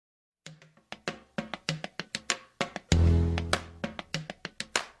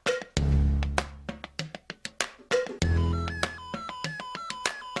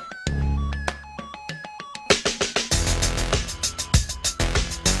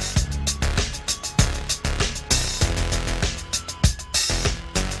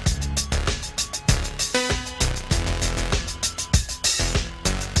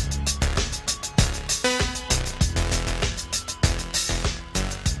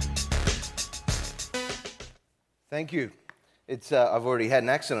Thank you. I've already had an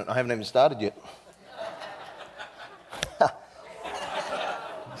accident. I haven't even started yet.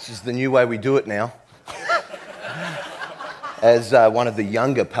 This is the new way we do it now. As one of the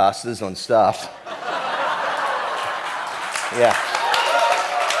younger pastors on staff. Yeah.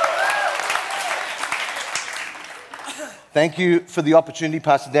 Thank you for the opportunity,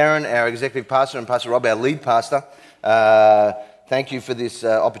 Pastor Darren, our executive pastor, and Pastor Rob, our lead pastor. Thank you for this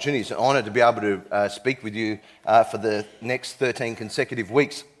opportunity. It's an honour to be able to speak with you for the next 13 consecutive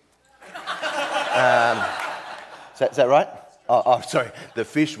weeks. Is that right? Oh, sorry. The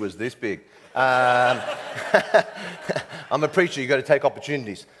fish was this big. I'm a preacher. You've got to take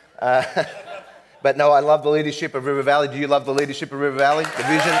opportunities. But no, I love the leadership of River Valley. Do you love the leadership of River Valley? The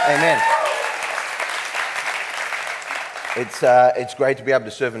vision? Amen. It's great to be able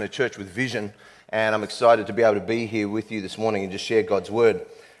to serve in a church with vision. And I'm excited to be able to be here with you this morning and just share God's word.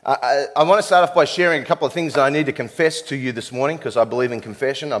 I want to start off by sharing a couple of things that I need to confess to you this morning because I believe in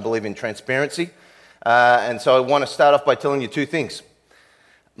confession, I believe in transparency. And so I want to start off by telling you two things.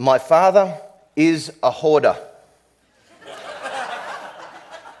 My father is a hoarder.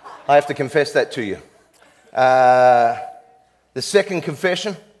 I have to confess that to you. The second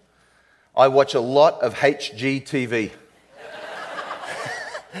confession, I watch a lot of HGTV.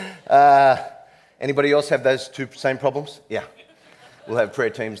 Anybody else have those two same problems? Yeah. We'll have prayer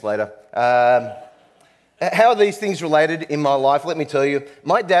teams later. How are these things related in my life? Let me tell you.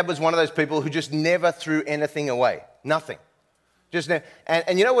 My dad was one of those people who just never threw anything away. Nothing.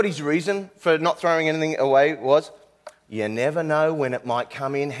 And you know what his reason for not throwing anything away was? You never know when it might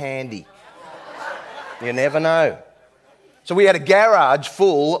come in handy. You never know. So we had a garage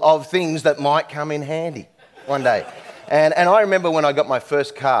full of things that might come in handy one day. And I remember when I got my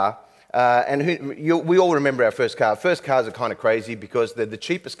first car, we all remember our first car. First cars are kind of crazy because they're the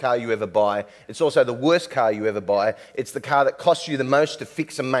cheapest car you ever buy. It's also the worst car you ever buy. It's the car that costs you the most to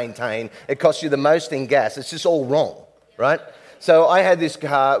fix and maintain. It costs you the most in gas. It's just all wrong, right? So I had this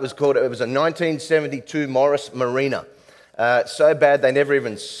car. It was a 1972 Morris Marina. So bad they never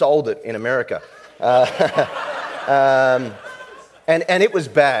even sold it in America. And it was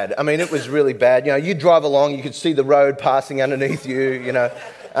bad. I mean, it was really bad. You know, you drive along, you could see the road passing underneath you, you know.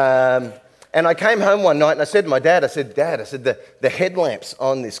 And I came home one night and I said to my dad, Dad, the headlamps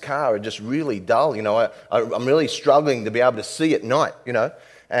on this car are just really dull. You know, I'm really struggling to be able to see at night, you know.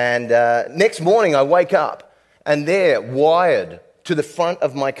 And next morning I wake up and there, wired to the front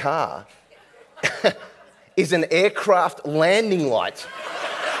of my car, is an aircraft landing light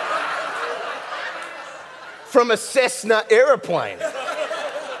from a Cessna aeroplane.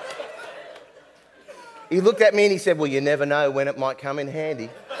 He looked at me and he said, well, you never know when it might come in handy.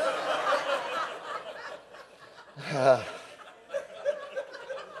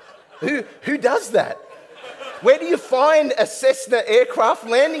 Who does that? Where do you find a Cessna aircraft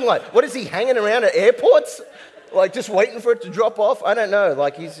landing light? What is he hanging around at airports? Like just waiting for it to drop off? I don't know.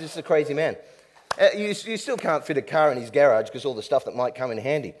 Like he's just a crazy man. You still can't fit a car in his garage because all the stuff that might come in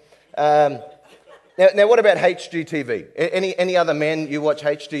handy. Now, what about HGTV? Any other men you watch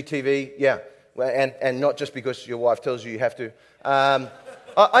HGTV? Yeah, and not just because your wife tells you have to. I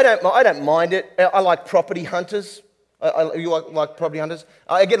don't mind it. I like property hunters. You like property hunters?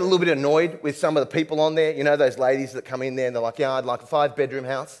 I get a little bit annoyed with some of the people on there. You know, those ladies that come in there and they're like, yeah, I'd like a 5-bedroom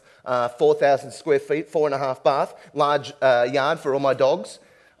house, 4,000 square feet, 4.5 bath, large yard for all my dogs.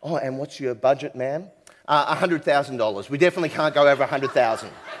 Oh, and what's your budget, ma'am? $100,000. We definitely can't go over $100,000.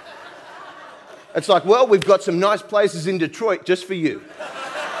 It's like, well, we've got some nice places in Detroit just for you.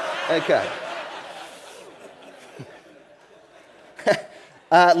 Okay.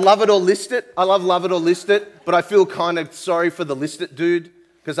 Love it or list it. I love it or list it, but I feel kind of sorry for the list it dude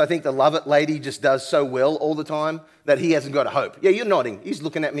because I think the love it lady just does so well all the time that he hasn't got a hope. Yeah, you're nodding. He's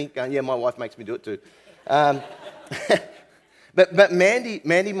looking at me going, yeah, my wife makes me do it too. But Mandy,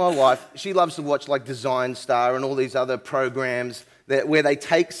 my wife, she loves to watch like Design Star and all these other programs where they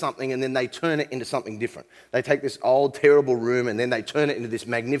take something and then they turn it into something different. They take this old, terrible room and then they turn it into this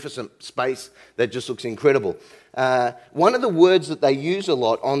magnificent space that just looks incredible. One of the words that they use a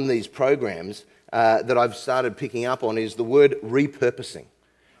lot on these programs that I've started picking up on is the word repurposing.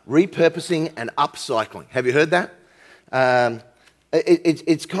 Repurposing and upcycling. Have you heard that?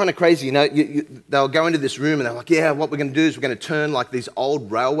 It's kind of crazy, you know. They'll go into this room and they're like, yeah, what we're going to do is we're going to turn like these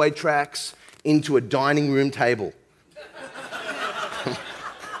old railway tracks into a dining room table.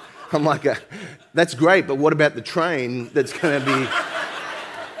 I'm like, that's great, but what about the train that's going to be...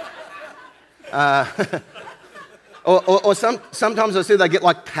 Or sometimes I see they get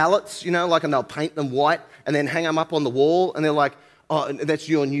like pallets, you know, and they'll paint them white and then hang them up on the wall and they're like, oh, that's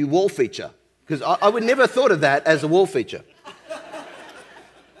your new wall feature. Because I would never have thought of that as a wall feature.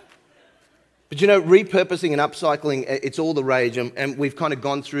 But repurposing and upcycling, it's all the rage. And we've kind of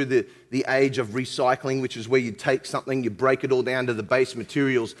gone through the age of recycling, which is where you take something, you break it all down to the base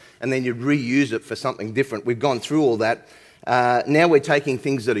materials, and then you reuse it for something different. We've gone through all that. Now we're taking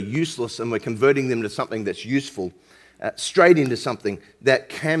things that are useless and we're converting them to something that's useful, straight into something that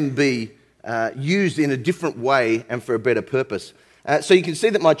can be used in a different way and for a better purpose. So you can see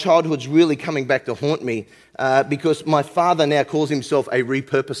that my childhood's really coming back to haunt me because my father now calls himself a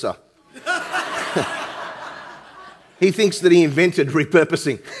repurposer. He thinks that he invented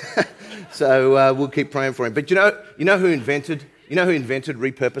repurposing. So we'll keep praying for him. But you know who invented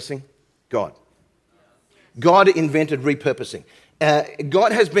repurposing? God. God invented repurposing.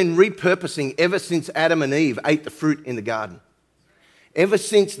 God has been repurposing ever since Adam and Eve ate the fruit in the garden. Ever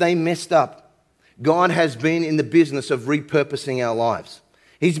since they messed up, God has been in the business of repurposing our lives.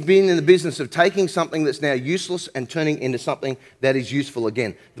 He's been in the business of taking something that's now useless and turning into something that is useful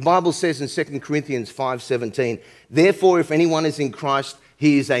again. The Bible says in 2 Corinthians 5:17, "Therefore, if anyone is in Christ,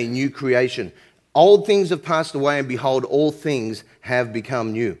 he is a new creation. Old things have passed away, and behold, all things have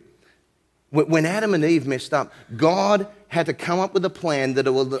become new." When Adam and Eve messed up, God had to come up with a plan that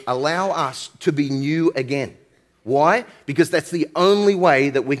will allow us to be new again. Why? Because that's the only way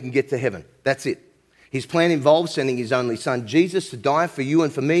that we can get to heaven. That's it. His plan involves sending his only son, Jesus, to die for you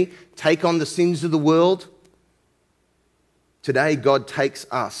and for me, take on the sins of the world. Today, God takes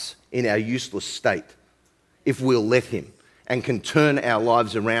us in our useless state, if we'll let him, and can turn our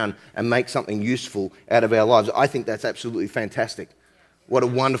lives around and make something useful out of our lives. I think that's absolutely fantastic. What a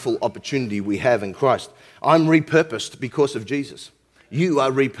wonderful opportunity we have in Christ. I'm repurposed because of Jesus. You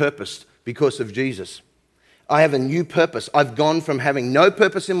are repurposed because of Jesus. I have a new purpose. I've gone from having no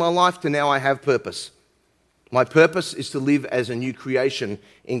purpose in my life to now I have purpose. My purpose is to live as a new creation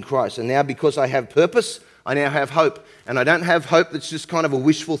in Christ. And now because I have purpose, I now have hope. And I don't have hope that's just kind of a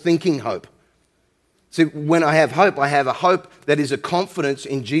wishful thinking hope. See, when I have a hope that is a confidence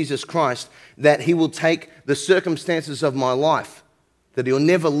in Jesus Christ, that he will take the circumstances of my life, that he'll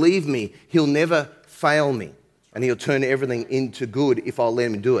never leave me, he'll never fail me, and he'll turn everything into good if I'll let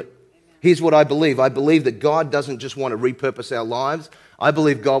him do it. Here's what I believe. I believe that God doesn't just want to repurpose our lives. I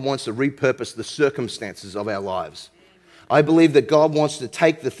believe God wants to repurpose the circumstances of our lives. I believe that God wants to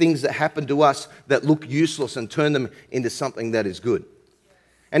take the things that happen to us that look useless and turn them into something that is good.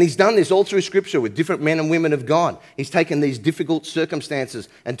 And he's done this all through Scripture with different men and women of God. He's taken these difficult circumstances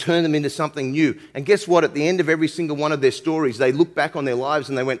and turned them into something new. And guess what? At the end of every single one of their stories, they look back on their lives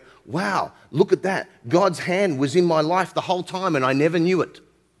and they went, wow, look at that. God's hand was in my life the whole time and I never knew it.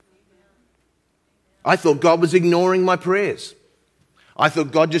 I thought God was ignoring my prayers. I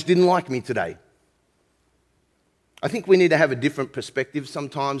thought God just didn't like me today. I think we need to have a different perspective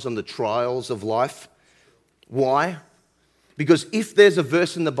sometimes on the trials of life. Why? Because if there's a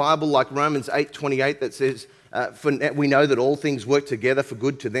verse in the Bible like Romans 8:28 that says, we know that all things work together for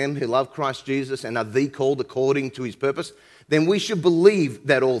good to them who love Christ Jesus and are called according to his purpose, then we should believe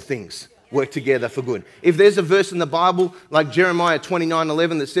that all things work together for good. If there's a verse in the Bible like Jeremiah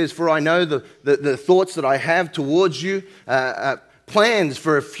 29:11 that says, for I know the thoughts that I have towards you, plans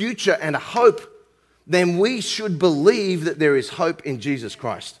for a future and a hope, then we should believe that there is hope in Jesus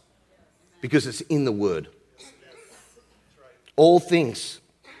Christ because it's in the Word. All things,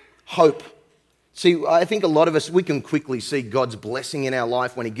 hope. See, I think a lot of us, we can quickly see God's blessing in our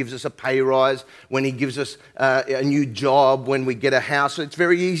life when he gives us a pay rise, when he gives us a new job, when we get a house. It's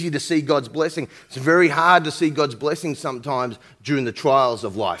very easy to see God's blessing. It's very hard to see God's blessing sometimes during the trials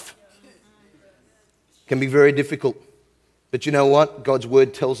of life. It can be very difficult. But you know what? God's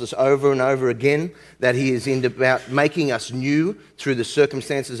word tells us over and over again that he is about making us new through the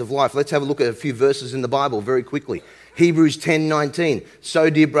circumstances of life. Let's have a look at a few verses in the Bible very quickly. Hebrews 10:19. So,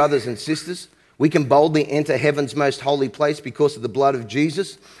 dear brothers and sisters, we can boldly enter heaven's most holy place because of the blood of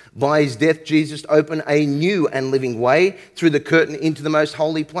Jesus. By his death, Jesus opened a new and living way through the curtain into the most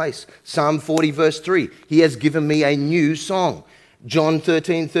holy place. Psalm 40 verse 3. He has given me a new song. John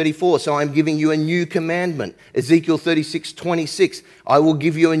 13:34, so I'm giving you a new commandment. Ezekiel 36:26, I will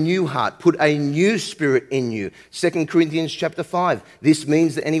give you a new heart, put a new spirit in you. 2 Corinthians chapter 5, this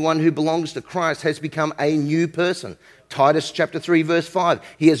means that anyone who belongs to Christ has become a new person. Titus chapter 3 verse 5,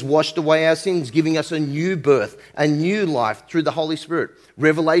 he has washed away our sins, giving us a new birth, a new life through the Holy Spirit.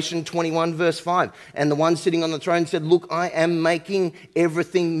 Revelation 21 verse 5, and the one sitting on the throne said, look, I am making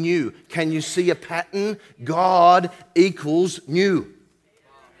everything new. Can you see a pattern? God equals new.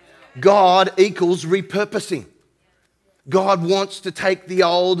 God equals repurposing. God wants to take the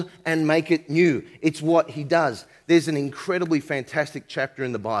old and make it new. It's what he does. there's an incredibly fantastic chapter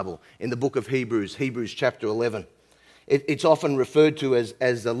in the Bible, in the book of Hebrews, Hebrews chapter 11. It's often referred to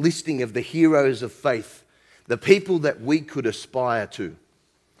as a listing of the heroes of faith, the people that we could aspire to.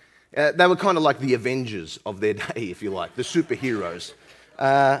 They were kind of like the Avengers of their day, if you like, the superheroes.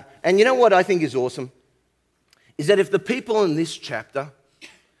 And you know what I think is awesome? Is that if the people in this chapter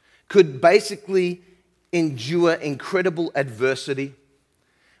could basically endure incredible adversity,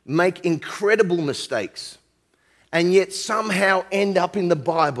 make incredible mistakes, and yet somehow end up in the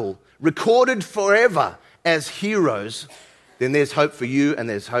Bible, recorded forever as heroes, then there's hope for you and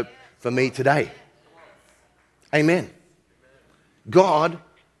there's hope for me today. Amen. God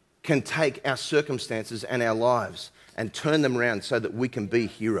can take our circumstances and our lives and turn them around so that we can be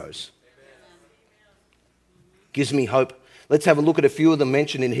heroes. Gives me hope. Let's have a look at a few of them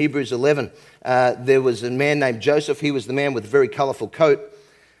mentioned in Hebrews 11. There was a man named Joseph. He was the man with a very colourful coat.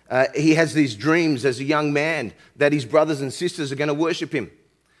 He has these dreams as a young man that his brothers and sisters are going to worship him.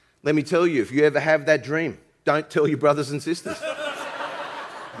 Let me tell you, if you ever have that dream, don't tell your brothers and sisters.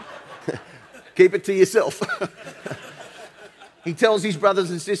 Keep it to yourself. He tells his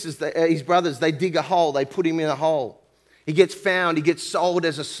brothers and sisters, they dig a hole, they put him in a hole. He gets found, he gets sold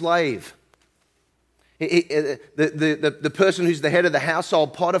as a slave. The person who's the head of the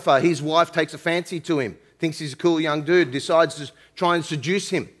household, Potiphar, his wife takes a fancy to him, thinks he's a cool young dude, decides to try and seduce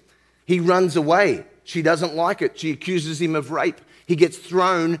him. He runs away. She doesn't like it. She accuses him of rape. He gets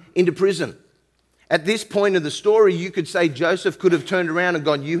thrown into prison. At this point of the story, you could say Joseph could have turned around and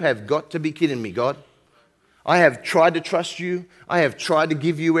gone, "You have got to be kidding me, God. I have tried to trust you. I have tried to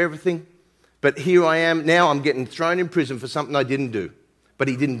give you everything. But here I am. Now I'm getting thrown in prison for something I didn't do." But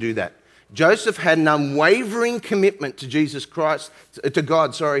he didn't do that. Joseph had an unwavering commitment to Jesus Christ, to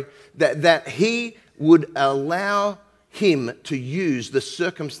God, that he would allow him to use the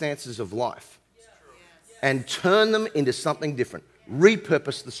circumstances of life and turn them into something different.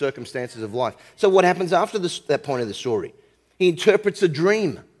 Repurpose the circumstances of life. So what happens after that point of the story? He interprets a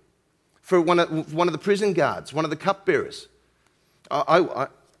dream for one of the prison guards, one of the cupbearers. I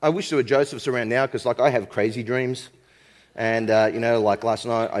wish there were Josephs around now, because I have crazy dreams. And, like last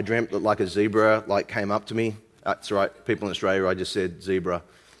night, I dreamt that a zebra came up to me. That's right, people in Australia, I just said zebra.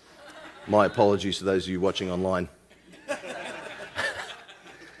 My apologies to those of you watching online.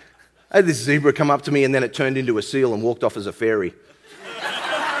 I had this zebra come up to me and then it turned into a seal and walked off as a fairy.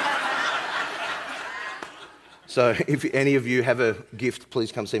 So if any of you have a gift,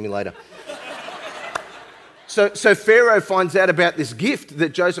 please come see me later. So Pharaoh finds out about this gift that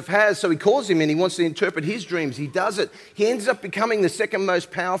Joseph has, so he calls him and he wants to interpret his dreams. He does it. He ends up becoming the second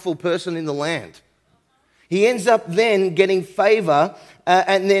most powerful person in the land. He ends up then getting favor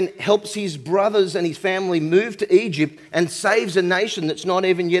and then helps his brothers and his family move to Egypt and saves a nation that's not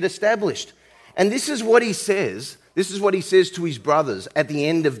even yet established. And this is what he says. This is what he says to his brothers at the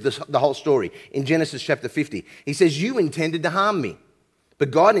end of the whole story in Genesis chapter 50. He says, "You intended to harm me,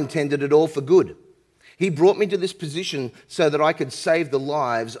 but God intended it all for good. He brought me to this position so that I could save the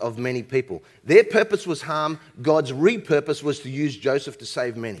lives of many people." Their purpose was harm. God's repurpose was to use Joseph to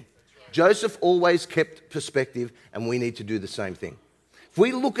save many. Joseph always kept perspective, and we need to do the same thing. If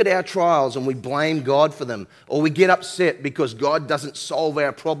we look at our trials and we blame God for them, or we get upset because God doesn't solve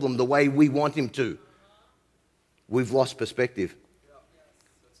our problem the way we want him to, we've lost perspective.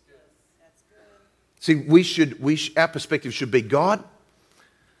 See, our perspective should be, God,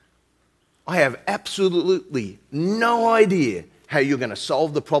 I have absolutely no idea how you're going to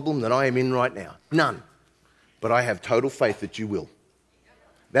solve the problem that I am in right now. None. But I have total faith that you will.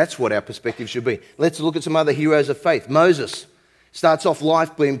 That's what our perspective should be. Let's look at some other heroes of faith. Moses starts off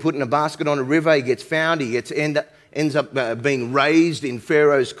life being put in a basket on a river. He gets found. He ends up being raised in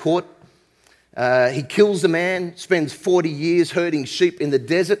Pharaoh's court. He kills a man, spends 40 years herding sheep in the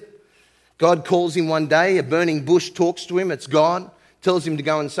desert. God calls him one day. A burning bush talks to him. It's God. Tells him to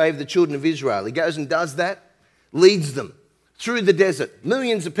go and save the children of Israel. He goes and does that, leads them through the desert.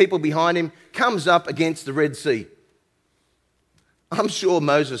 Millions of people behind him, comes up against the Red Sea. I'm sure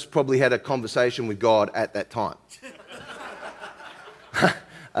Moses probably had a conversation with God at that time.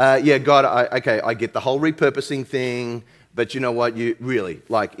 God, I get the whole repurposing thing, but you know what,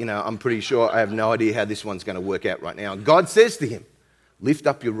 I'm pretty sure I have no idea how this one's going to work out right now. And God says to him, lift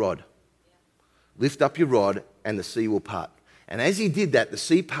up your rod. Lift up your rod and the sea will part. And as he did that, the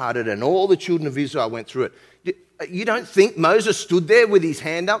sea parted and all the children of Israel went through it. You don't think Moses stood there with his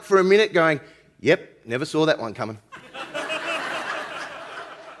hand up for a minute going, yep, never saw that one coming.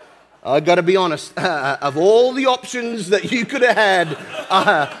 I've got to be honest, of all the options that you could have had,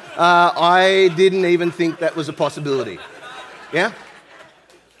 I didn't even think that was a possibility. Yeah?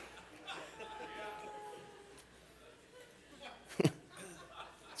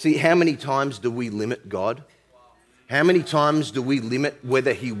 See, how many times do we limit God? How many times do we limit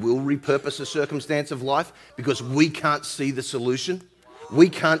whether he will repurpose a circumstance of life because we can't see the solution? We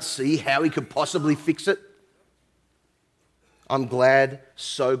can't see how he could possibly fix it. I'm glad,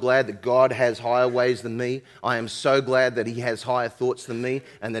 so glad that God has higher ways than me. I am so glad that he has higher thoughts than me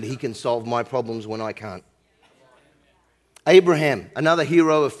and that he can solve my problems when I can't. Abraham, another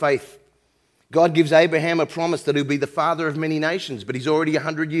hero of faith. God gives Abraham a promise that he'll be the father of many nations, but he's already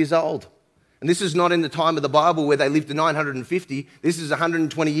 100 years old. And this is not in the time of the Bible where they lived to 950. This is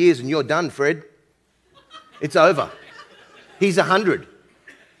 120 years and you're done, Fred. It's over. He's 100.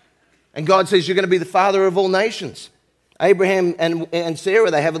 And God says, you're going to be the father of all nations. Abraham and Sarah,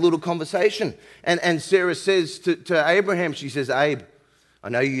 they have a little conversation. And Sarah says to Abraham, she says, Abe, I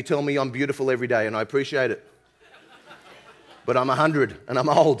know you tell me I'm beautiful every day and I appreciate it. But I'm 100 and I'm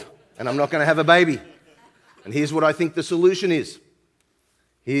old and I'm not going to have a baby. And here's what I think the solution is.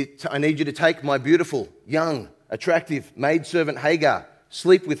 I need you to take my beautiful, young, attractive maidservant Hagar,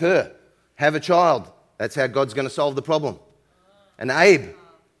 sleep with her, have a child. That's how God's going to solve the problem. And Abe,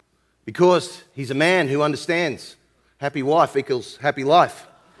 because he's a man who understands happy wife equals happy life,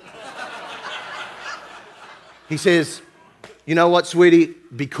 he says, you know what, sweetie,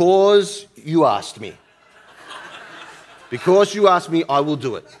 because you asked me, I will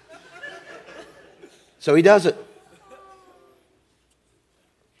do it. So he does it.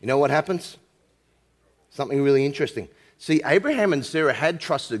 You know what happens? Something really interesting. See, Abraham and Sarah had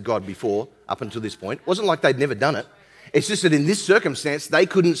trusted God before, up until this point. It wasn't like they'd never done it. It's just that in this circumstance, they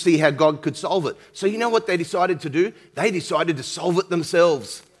couldn't see how God could solve it. So you know what they decided to do? They decided to solve it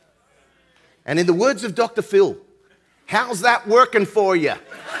themselves. And in the words of Dr. Phil, how's that working for you?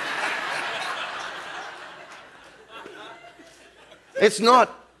 It's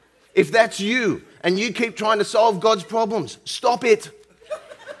not. If that's you and you keep trying to solve God's problems, stop it.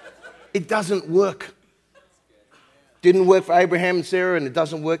 It doesn't work. Didn't work for Abraham and Sarah, and it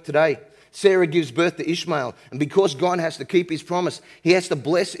doesn't work today. Sarah gives birth to Ishmael, and because God has to keep his promise, he has to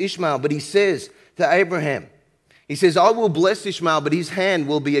bless Ishmael. But he says to Abraham, he says, I will bless Ishmael, but his hand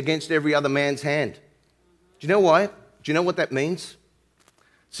will be against every other man's hand. Do you know why? Do you know what that means?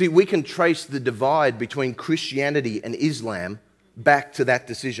 See, we can trace the divide between Christianity and Islam back to that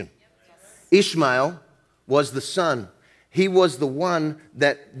decision. Ishmael was the son. He was the one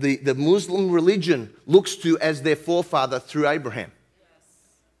that the Muslim religion looks to as their forefather through Abraham.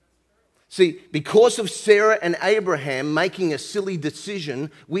 See, because of Sarah and Abraham making a silly decision,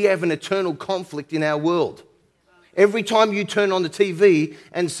 we have an eternal conflict in our world. Every time you turn on the TV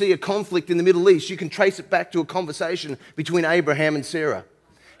and see a conflict in the Middle East, you can trace it back to a conversation between Abraham and Sarah.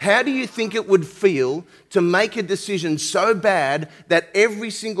 How do you think it would feel to make a decision so bad that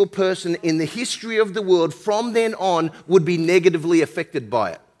every single person in the history of the world from then on would be negatively affected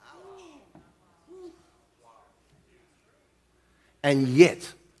by it? And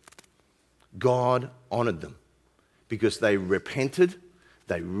yet, God honored them because they repented,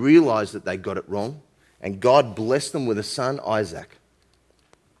 they realized that they got it wrong, and God blessed them with a son, Isaac.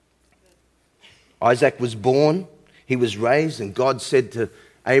 Isaac was born, he was raised, and God said to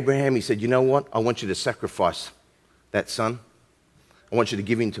Abraham, he said, you know what? I want you to sacrifice that son. I want you to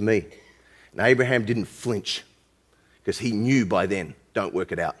give him to me. And Abraham didn't flinch because he knew by then, don't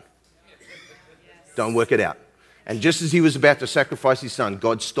work it out. Don't work it out. And just as he was about to sacrifice his son,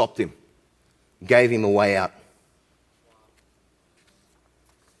 God stopped him, gave him a way out.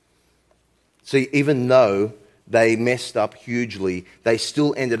 See, even though they messed up hugely, they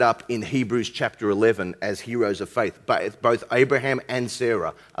still ended up in Hebrews chapter 11 as heroes of faith. But both Abraham and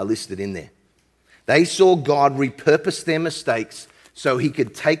Sarah are listed in there. They saw God repurpose their mistakes so he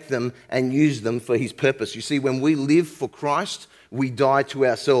could take them and use them for his purpose. You see, when we live for Christ, we die to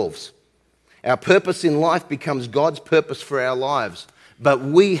ourselves. Our purpose in life becomes God's purpose for our lives. But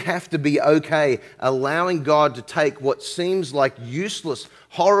we have to be okay allowing God to take what seems like useless,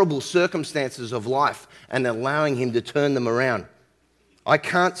 horrible circumstances of life and allowing him to turn them around. I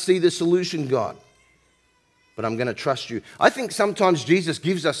can't see the solution, God, but I'm going to trust you. I think sometimes Jesus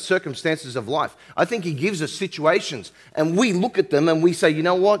gives us circumstances of life. I think he gives us situations and we look at them and we say, you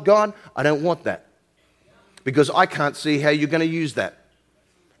know what, God, I don't want that because I can't see how you're going to use that.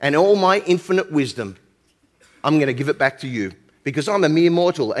 And all my infinite wisdom, I'm going to give it back to you because I'm a mere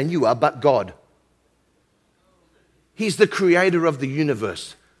mortal and you are but God. He's the creator of the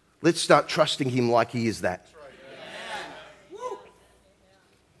universe. Let's start trusting him like he is that.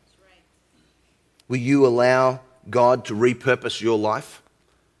 Will you allow God to repurpose your life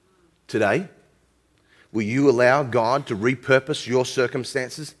today? Will you allow God to repurpose your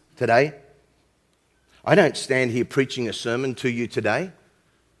circumstances today? I don't stand here preaching a sermon to you today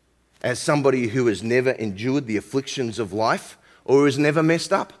as somebody who has never endured the afflictions of life or has never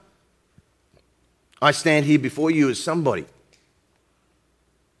messed up. I stand here before you as somebody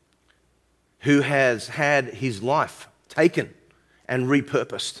who has had his life taken and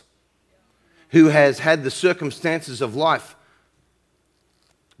repurposed, who has had the circumstances of life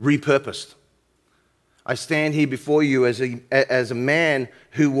repurposed. I stand here before you as a man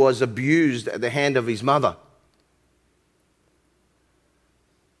who was abused at the hand of his mother.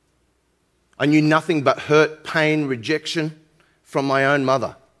 I knew nothing but hurt, pain, rejection from my own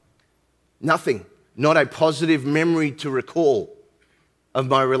mother. Nothing, not a positive memory to recall of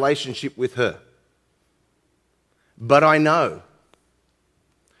my relationship with her. But I know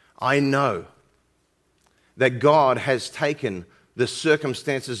that God has taken the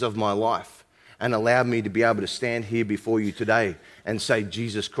circumstances of my life and allowed me to be able to stand here before you today and say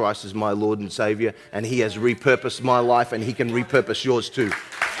Jesus Christ is my Lord and Savior, and he has repurposed my life and he can repurpose yours too.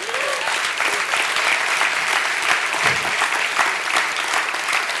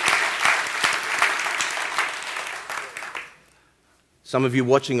 Some of you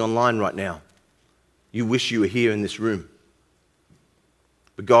watching online right now, you wish you were here in this room.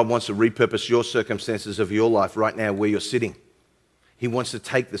 But God wants to repurpose your circumstances of your life right now where you're sitting. He wants to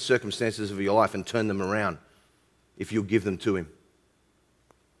take the circumstances of your life and turn them around if you'll give them to him.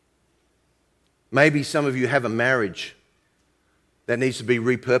 Maybe some of you have a marriage that needs to be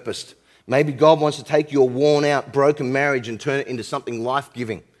repurposed. Maybe God wants to take your worn out, broken marriage and turn it into something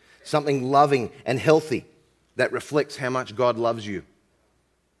life-giving, something loving and healthy that reflects how much God loves you.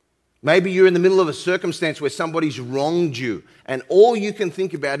 Maybe you're in the middle of a circumstance where somebody's wronged you and all you can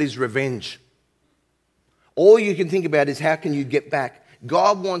think about is revenge. All you can think about is how can you get back.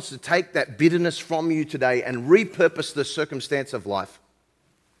 God wants to take that bitterness from you today and repurpose the circumstance of life.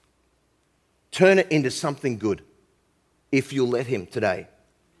 Turn it into something good if you'll let him today.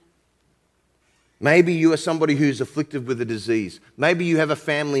 Maybe you are somebody who's afflicted with a disease. Maybe you have a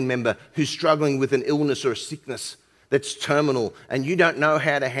family member who's struggling with an illness or a sickness that's terminal and you don't know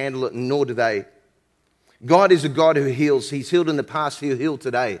how to handle it, nor do they. God is a God who heals. He's healed in the past, he'll heal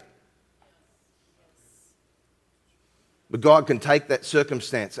today. But God can take that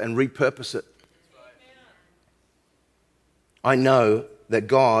circumstance and repurpose it. I know that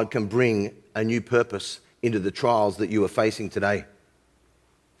God can bring a new purpose into the trials that you are facing today.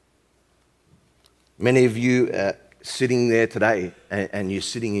 Many of you are sitting there today and you're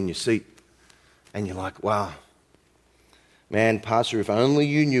sitting in your seat and you're like, wow, man, Pastor, if only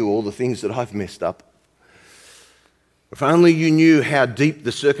you knew all the things that I've messed up. If only you knew how deep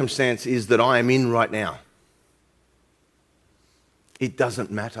the circumstance is that I am in right now. It doesn't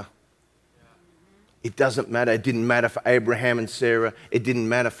matter. It doesn't matter. It didn't matter for Abraham and Sarah. It didn't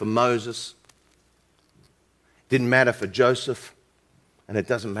matter for Moses. It didn't matter for Joseph. And it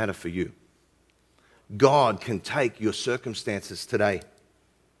doesn't matter for you. God can take your circumstances today.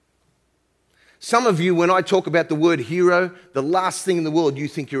 Some of you, when I talk about the word hero, the last thing in the world you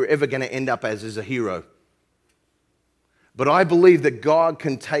think you're ever going to end up as is a hero. But I believe that God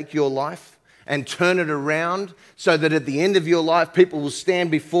can take your life and turn it around so that at the end of your life, people will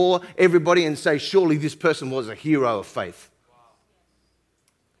stand before everybody and say, surely this person was a hero of faith. Wow.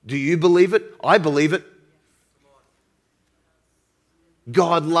 Do you believe it? I believe it.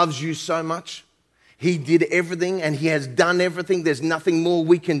 God loves you so much. He did everything and he has done everything. There's nothing more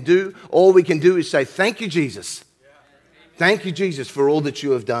we can do. All we can do is say, thank you, Jesus. Thank you, Jesus, for all that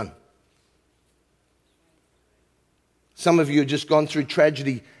you have done. Some of you have just gone through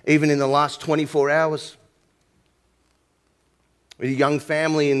tragedy even in the last 24 hours. A young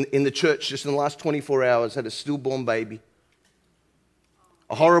family in the church just in the last 24 hours had a stillborn baby.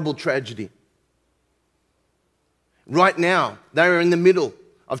 A horrible tragedy. Right now, they are in the middle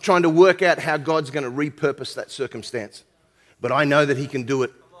of trying to work out how God's going to repurpose that circumstance. But I know that he can do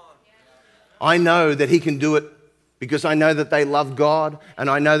it. I know that he can do it because I know that they love God and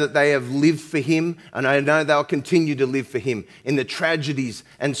I know that they have lived for him and I know they'll continue to live for him in the tragedies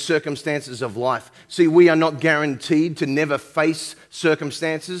and circumstances of life. See, we are not guaranteed to never face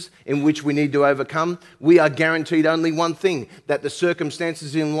circumstances in which we need to overcome. We are guaranteed only one thing, that the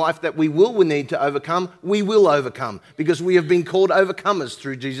circumstances in life that we will need to overcome, we will overcome because we have been called overcomers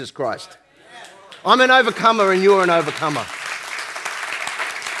through Jesus Christ. I'm an overcomer and you're an overcomer.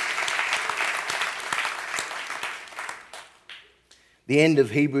 The end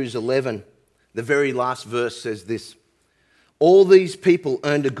of Hebrews 11, the very last verse says this: all these people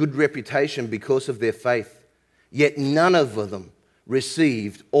earned a good reputation because of their faith, yet none of them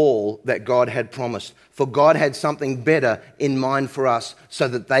received all that God had promised. For God had something better in mind for us so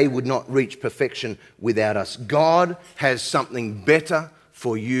that they would not reach perfection without us. God has something better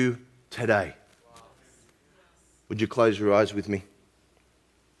for you today. Would you close your eyes with me?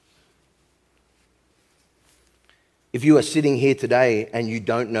 If you are sitting here today and you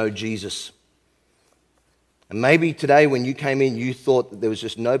don't know Jesus, and maybe today when you came in, you thought that there was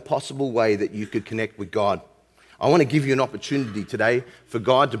just no possible way that you could connect with God, I want to give you an opportunity today for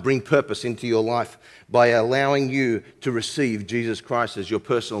God to bring purpose into your life by allowing you to receive Jesus Christ as your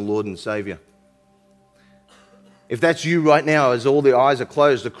personal Lord and Savior. If that's you right now, as all the eyes are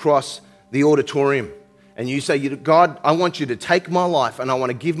closed across the auditorium, and you say, God, I want you to take my life and I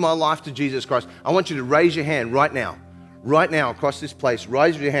want to give my life to Jesus Christ, I want you to raise your hand right now across this place.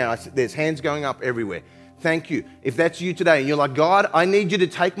 Raise your hand. There's hands going up everywhere. Thank you. If that's you today and you're like, God, I need you to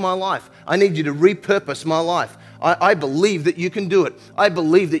take my life. I need you to repurpose my life. I believe that you can do it. I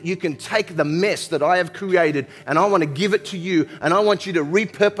believe that you can take the mess that I have created and I want to give it to you and I want you to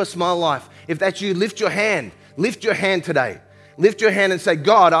repurpose my life. If that's you, lift your hand. Lift your hand today. Lift your hand and say,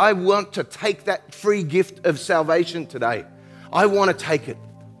 God, I want to take that free gift of salvation today. I want to take it.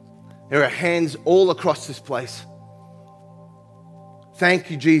 There are hands all across this place. Thank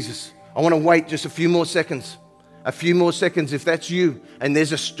you, Jesus. I want to wait just a few more seconds. A few more seconds if that's you and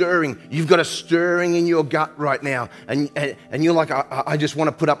there's a stirring. You've got a stirring in your gut right now and you're like, I just want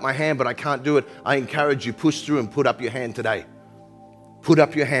to put up my hand, but I can't do it. I encourage you, push through and put up your hand today. Put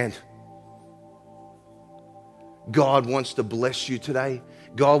up your hand. God wants to bless you today.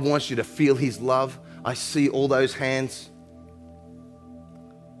 God wants you to feel His love. I see all those hands.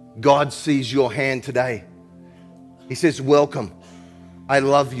 God sees your hand today. He says, welcome. I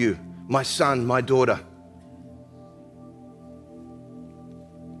love you, my son, my daughter.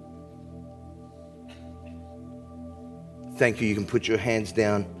 Thank you. You can put your hands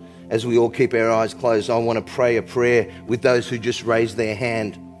down. As we all keep our eyes closed, I want to pray a prayer with those who just raised their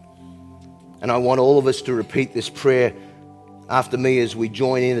hand. And I want all of us to repeat this prayer after me as we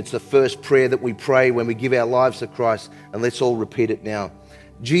join in. It's the first prayer that we pray when we give our lives to Christ. And let's all repeat it now.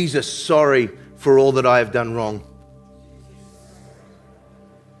 Jesus, sorry for all that I have done wrong.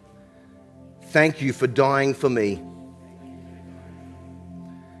 Thank you for dying for me.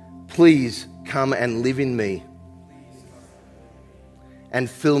 Please come and live in me and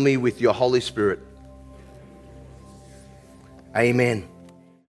fill me with your Holy Spirit. Amen.